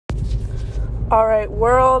Alright,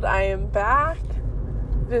 world, I am back.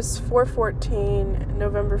 It is 4:14,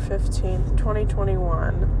 November 15th,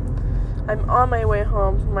 2021. I'm on my way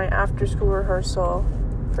home from my after-school rehearsal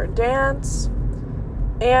for dance,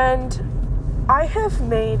 and I have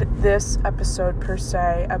made this episode, per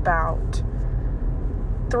se, about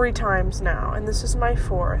 3 times now, and this is my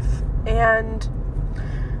 4th, and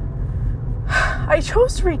I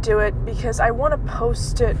chose to redo it because I want to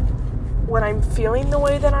post it when I'm feeling the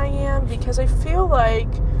way that I am, because I feel like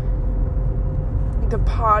the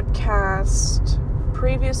podcast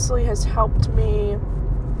previously has helped me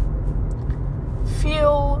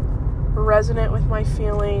feel resonant with my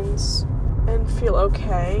feelings and feel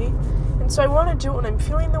okay. And so I want to do it when I'm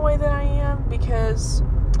feeling the way that I am, because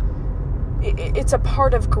it's a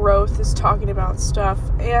part of growth, is talking about stuff.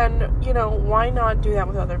 And, why not do that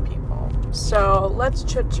with other people? So let's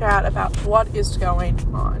chit chat about what is going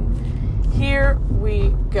on. Here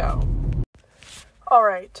we go.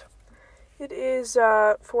 Alright. It is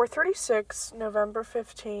 4:36, November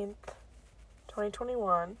 15th,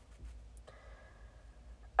 2021.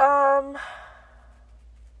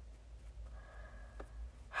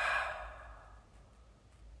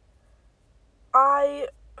 I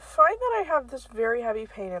find that I have this very heavy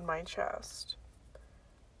pain in my chest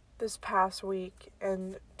this past week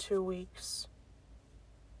and 2 weeks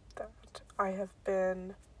that I have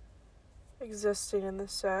been existing in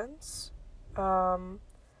this sense. And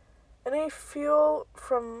I feel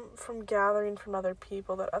from gathering from other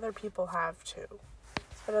people that other people have too.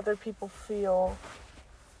 That other people feel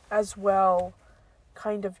as well,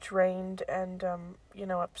 kind of drained and,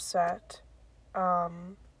 upset.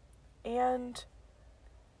 And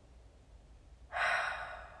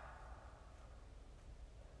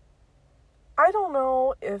I don't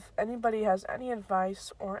know if anybody has any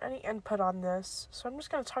advice or any input on this, so I'm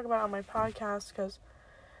just going to talk about it on my podcast, because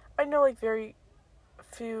I know, very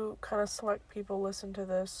few kind of select people listen to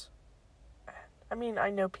this. I mean,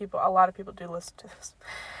 I know a lot of people do listen to this,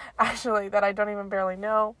 actually, that I don't even barely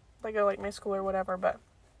know. They go, my school or whatever, but,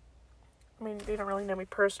 they don't really know me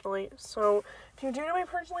personally. So, if you do know me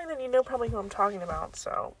personally, then you know probably who I'm talking about,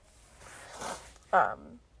 so,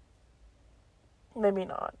 maybe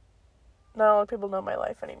not. Not a lot of people know my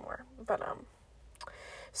life anymore, but,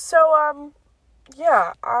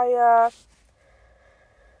 yeah, I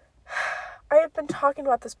have been talking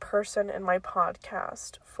about this person in my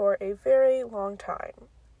podcast for a very long time,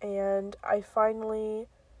 and I finally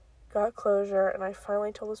got closure, and I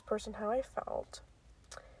finally told this person how I felt,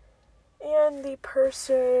 and the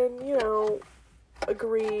person,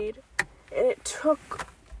 agreed, and it took,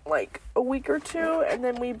 a week or two, and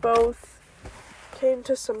then we both came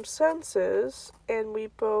to some senses, and we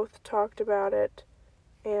both talked about it,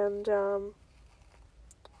 and,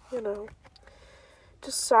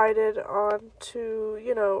 decided on to,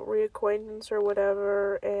 reacquaintance or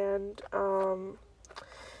whatever, and,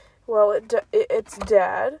 it's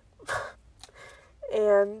dead,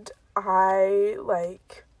 and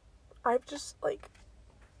I've just,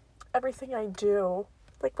 everything I do,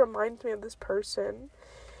 reminds me of this person,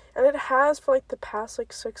 and it has for, the past,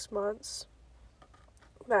 6 months,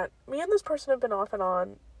 that me and this person have been off and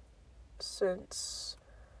on since,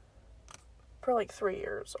 for, 3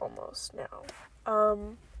 years almost now.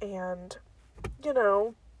 And,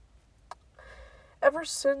 ever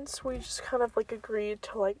since we just kind of, agreed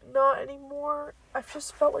to, not anymore, I've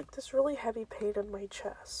just felt, this really heavy pain in my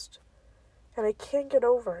chest. And I can't get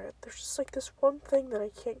over it. There's just, this one thing that I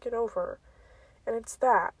can't get over. And it's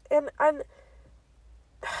that. And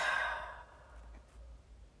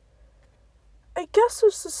I guess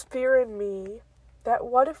there's this fear in me that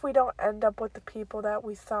what if we don't end up with the people that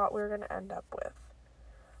we thought we were going to end up with?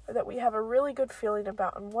 Or that we have a really good feeling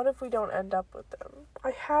about, and what if we don't end up with them? I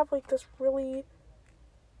have, this really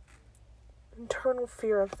internal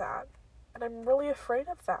fear of that, and I'm really afraid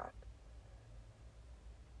of that.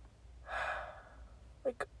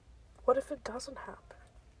 What if it doesn't happen?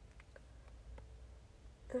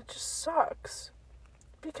 And it just sucks.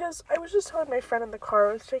 Because I was just telling my friend in the car,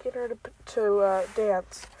 I was taking her to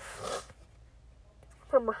dance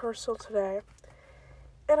from rehearsal today,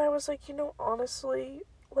 and I was honestly,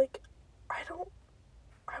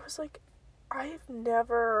 I've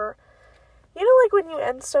never, when you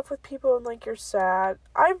end stuff with people and, you're sad,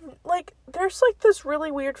 there's, this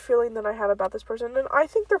really weird feeling that I had about this person, and I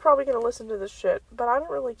think they're probably gonna listen to this shit, but I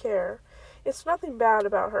don't really care. It's nothing bad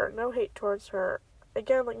about her, no hate towards her.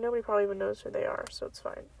 Again, nobody probably even knows who they are, so it's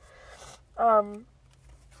fine.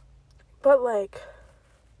 But,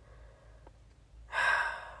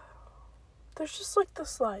 there's just,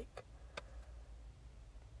 this,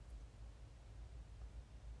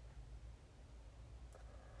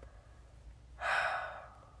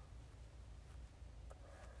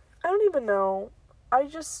 even know.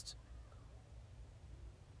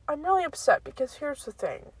 I'm really upset because here's the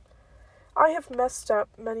thing. I have messed up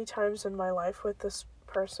many times in my life with this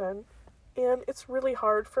person, and it's really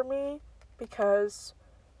hard for me because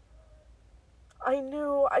I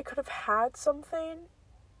knew I could have had something.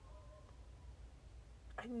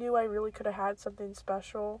 I knew I really could have had something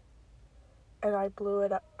special, and I blew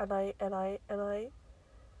it up, and I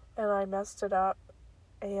messed it up,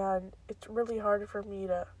 and it's really hard for me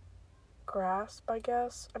to grasp, I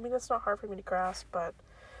guess. I mean, it's not hard for me to grasp, but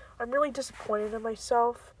I'm really disappointed in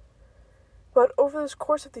myself. But over this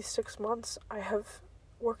course of these 6 months, I have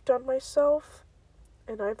worked on myself,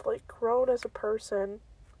 and I've, grown as a person,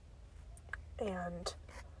 and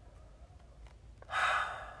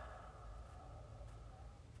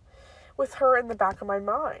with her in the back of my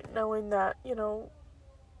mind, knowing that,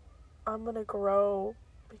 I'm gonna grow,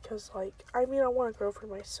 because, I want to grow for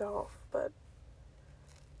myself, but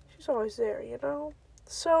she's always there,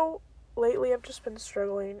 So, lately I've just been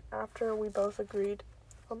struggling after we both agreed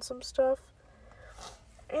on some stuff,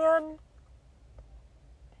 and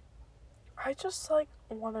I just,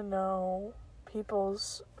 want to know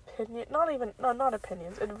people's not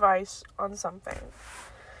opinions, advice on something.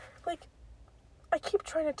 I keep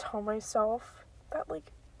trying to tell myself that,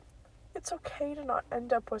 it's okay to not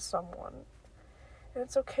end up with someone. And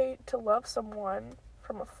it's okay to love someone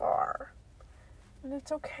from afar. And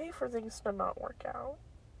it's okay for things to not work out.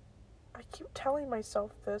 I keep telling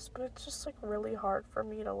myself this, but it's just, really hard for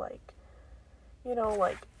me to,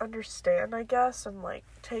 understand, I guess, and,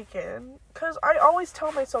 take in. Because I always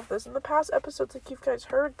tell myself this. In the past episodes, you guys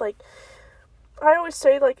heard, I always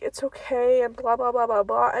say, it's okay and blah, blah, blah, blah,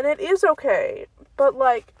 blah. And it is okay. But,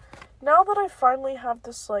 now that I finally have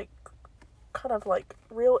this, kind of,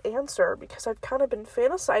 real answer, because I've kind of been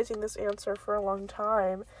fantasizing this answer for a long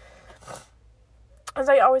time, as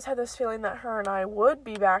I always had this feeling that her and I would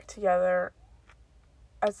be back together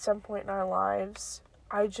at some point in our lives,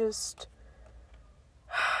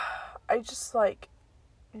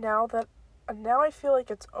 now I feel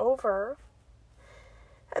like it's over,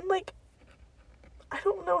 and, I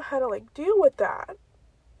don't know how to, deal with that.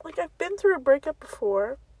 I've been through a breakup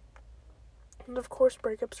before, and of course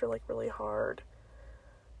breakups are, really hard,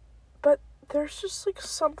 but there's just,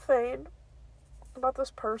 something about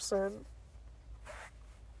this person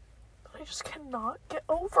that I just cannot get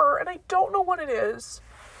over, and I don't know what it is.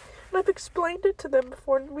 And I've explained it to them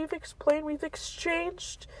before, and we've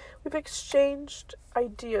exchanged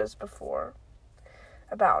ideas before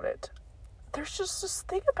about it. There's just this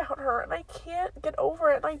thing about her, and I can't get over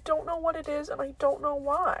it, and I don't know what it is, and I don't know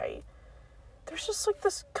why. There's just,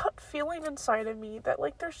 this gut feeling inside of me that,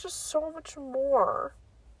 there's just so much more.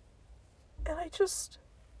 And I just...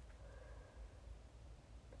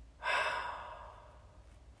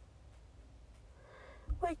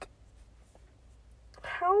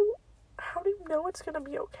 how do you know it's gonna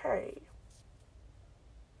be okay?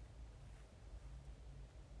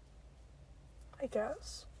 I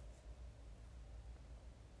guess.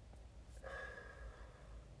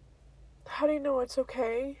 How do you know it's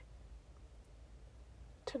okay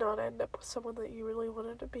to not end up with someone that you really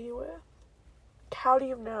wanted to be with? How do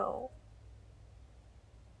you know?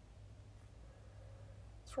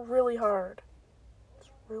 It's really hard. It's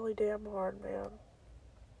really damn hard, man.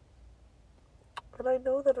 And I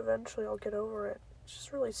know that eventually I'll get over it. It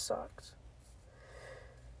just really sucks.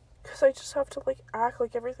 Because I just have to, act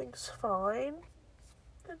like everything's fine.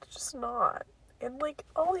 And it's just not. And,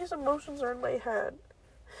 all these emotions are in my head.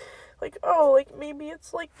 Maybe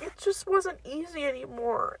it's, it just wasn't easy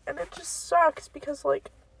anymore. And it just sucks because,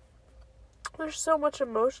 there's so much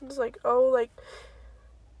emotions,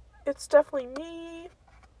 it's definitely me.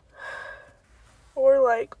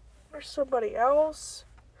 Or, there's somebody else.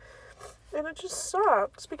 And it just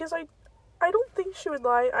sucks because I don't think she would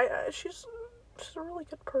lie. She's a really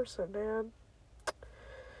good person, man. I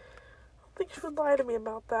don't think she would lie to me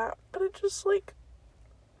about that. But it just, it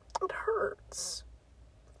hurts.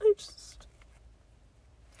 I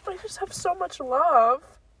just have so much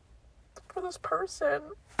love for this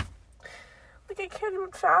person. I can't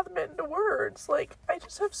even fathom it into words. I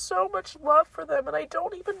just have so much love for them, and I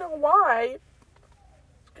don't even know why.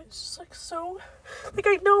 It's just, so...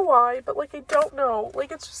 I know why, but, I don't know.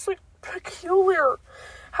 It's just, peculiar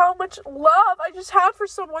how much love I just have for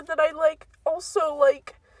someone that I, also, I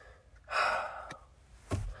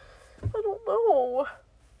don't know.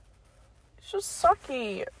 It's just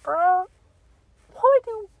sucky, bruh.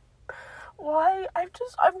 Why?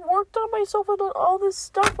 I've worked on myself and on all this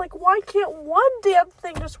stuff. Why can't one damn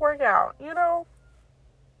thing just work out,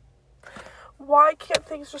 Why can't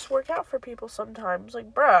things just work out for people sometimes?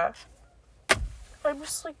 Bruh. I'm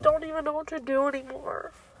just like, don't even know what to do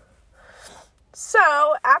anymore.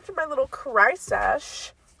 So, after my little cry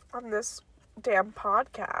sesh on this damn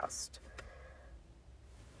podcast,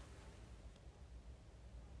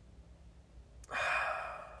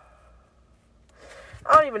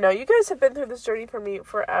 I don't even know. You guys have been through this journey for me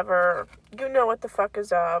forever. You know what the fuck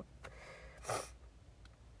is up.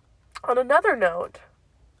 On another note,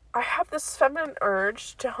 I have this feminine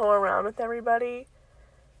urge to hoe around with everybody,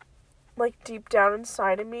 like, deep down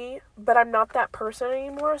inside of me, but I'm not that person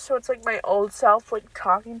anymore, so it's like my old self, like,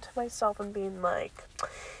 talking to myself and being like,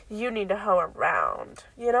 you need to hoe around,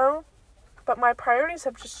 you know? But my priorities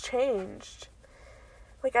have just changed.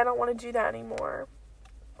 Like, I don't want to do that anymore.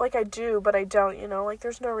 Like, I do, but I don't, you know? Like,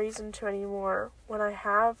 there's no reason to anymore when I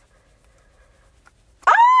have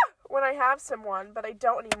someone, but I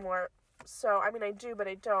don't anymore. So, I mean, I do, but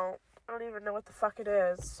I don't. I don't even know what the fuck it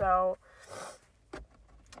is, so...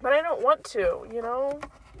 But I don't want to, you know?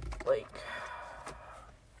 Like,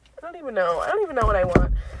 I don't even know. I don't even know what I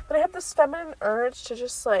want. But I have this feminine urge to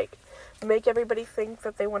just, like, make everybody think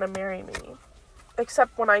that they want to marry me.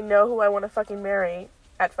 Except when I know who I want to fucking marry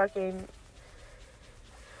at fucking...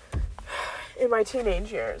 in my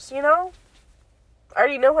teenage years, you know? I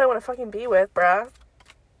already know who I want to fucking be with, bruh.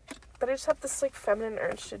 But I just have this, like, feminine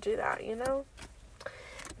urge to do that, you know?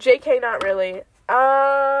 JK, not really.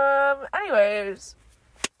 Anyways,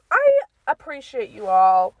 I appreciate you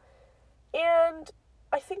all, and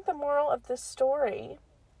I think the moral of this story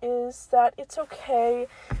is that it's okay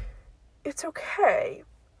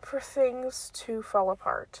for things to fall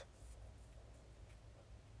apart.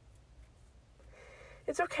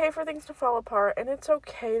 It's okay for things to fall apart, and it's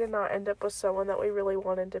okay to not end up with someone that we really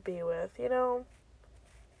wanted to be with, you know?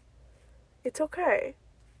 It's okay.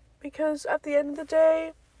 Because at the end of the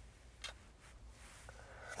day,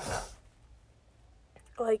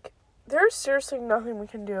 like, there's seriously nothing we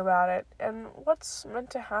can do about it, and what's meant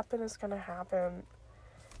to happen is gonna happen.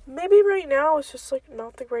 Maybe right now is just, like,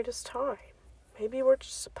 not the greatest time. Maybe we're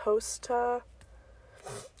just supposed to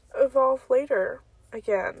evolve later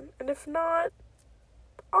again, and if not,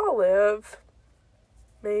 I'll live.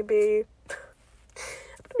 Maybe.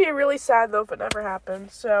 It'd be really sad, though, if it never happened,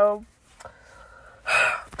 so...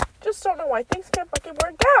 Just don't know why things can't fucking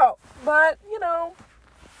work out, but, you know...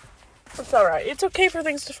 It's alright. It's okay for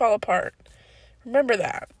things to fall apart. Remember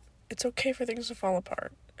that. It's okay for things to fall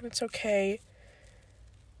apart. And it's okay.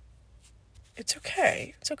 It's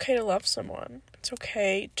okay. It's okay to love someone. It's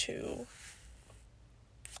okay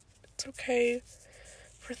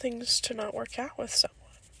for things to not work out with someone.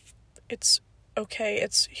 It's okay.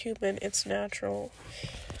 It's human. It's natural.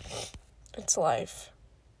 It's life.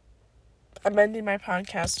 I'm ending my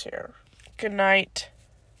podcast here. Good night,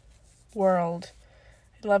 world.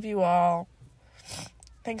 I love you all.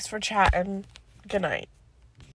 Thanks for chatting. Good night.